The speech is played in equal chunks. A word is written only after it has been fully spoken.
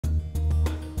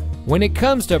When it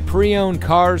comes to pre-owned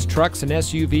cars, trucks, and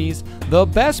SUVs, the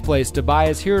best place to buy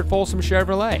is here at Folsom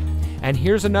Chevrolet. And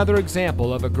here's another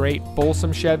example of a great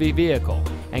Folsom Chevy vehicle,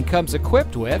 and comes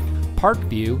equipped with Park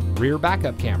View rear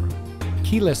backup camera,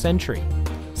 keyless entry,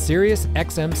 Sirius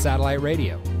XM satellite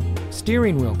radio,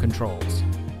 steering wheel controls,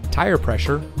 tire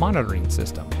pressure monitoring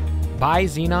system,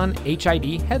 bi-xenon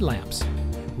HID headlamps,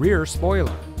 rear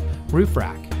spoiler, roof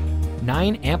rack,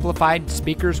 9 amplified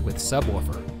speakers with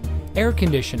subwoofer, air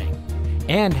conditioning,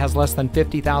 and has less than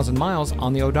 50,000 miles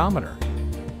on the odometer.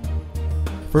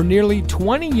 For nearly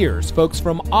 20 years, folks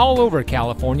from all over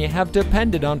California have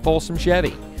depended on Folsom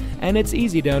Chevy, and it's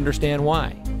easy to understand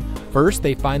why. First,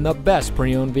 they find the best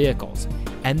pre-owned vehicles,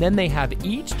 and then they have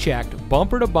each checked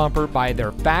bumper to bumper by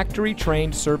their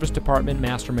factory-trained service department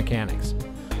master mechanics.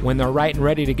 When they're right and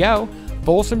ready to go,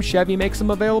 Folsom Chevy makes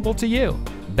them available to you.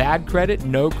 Bad credit,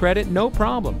 no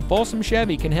problem. Folsom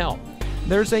Chevy can help.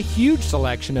 There's a huge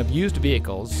selection of used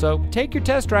vehicles, so take your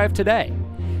test drive today.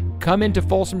 Come into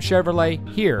Folsom Chevrolet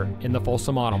here in the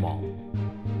Folsom Auto Mall.